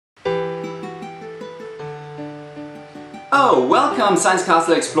Oh, welcome Science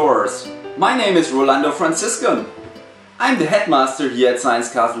Castle Explorers! My name is Rolando Franciscan. I'm the headmaster here at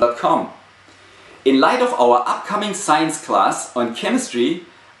sciencecastle.com. In light of our upcoming science class on chemistry,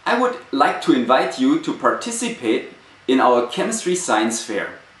 I would like to invite you to participate in our Chemistry Science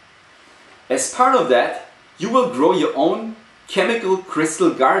Fair. As part of that, you will grow your own chemical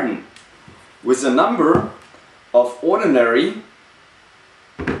crystal garden with a number of ordinary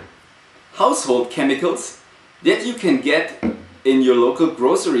household chemicals that you can get in your local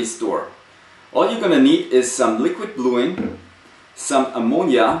grocery store. All you're gonna need is some liquid bluing, some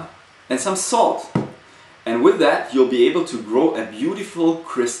ammonia and some salt. And with that you'll be able to grow a beautiful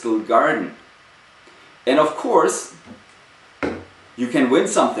crystal garden. And of course you can win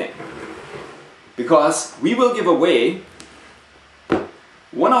something, because we will give away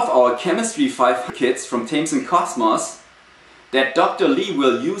one of our Chemistry 5 kits from Thames and Cosmos that Dr. Lee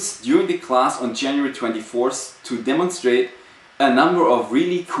will use during the class on January 24th to demonstrate a number of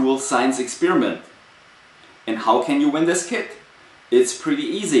really cool science experiments. And how can you win this kit? It's pretty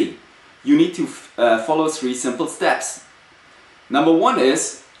easy. You need to follow 3 simple steps. Number 1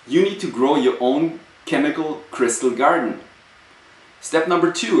 is you need to grow your own chemical crystal garden. Step number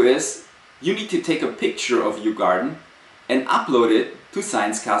 2 is you need to take a picture of your garden and upload it to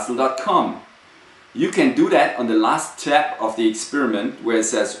sciencecastle.com. You can do that on the last tab of the experiment where it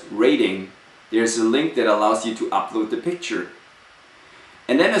says rating. There's a link that allows you to upload the picture.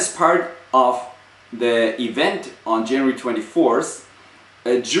 And then as part of the event on January 24th,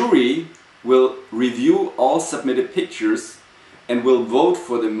 a jury will review all submitted pictures and will vote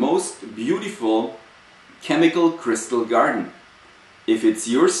for the most beautiful chemical crystal garden. If it's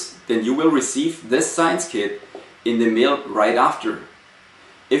yours, then you will receive this science kit in the mail right after.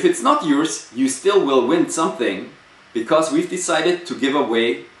 If it's not yours, you still will win something, because we've decided to give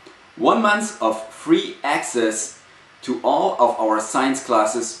away 1 month of free access to all of our science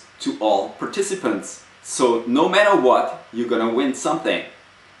classes to all participants. So no matter what, you're gonna win something.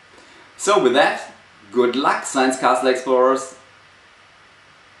 So with that, good luck Science Castle Explorers!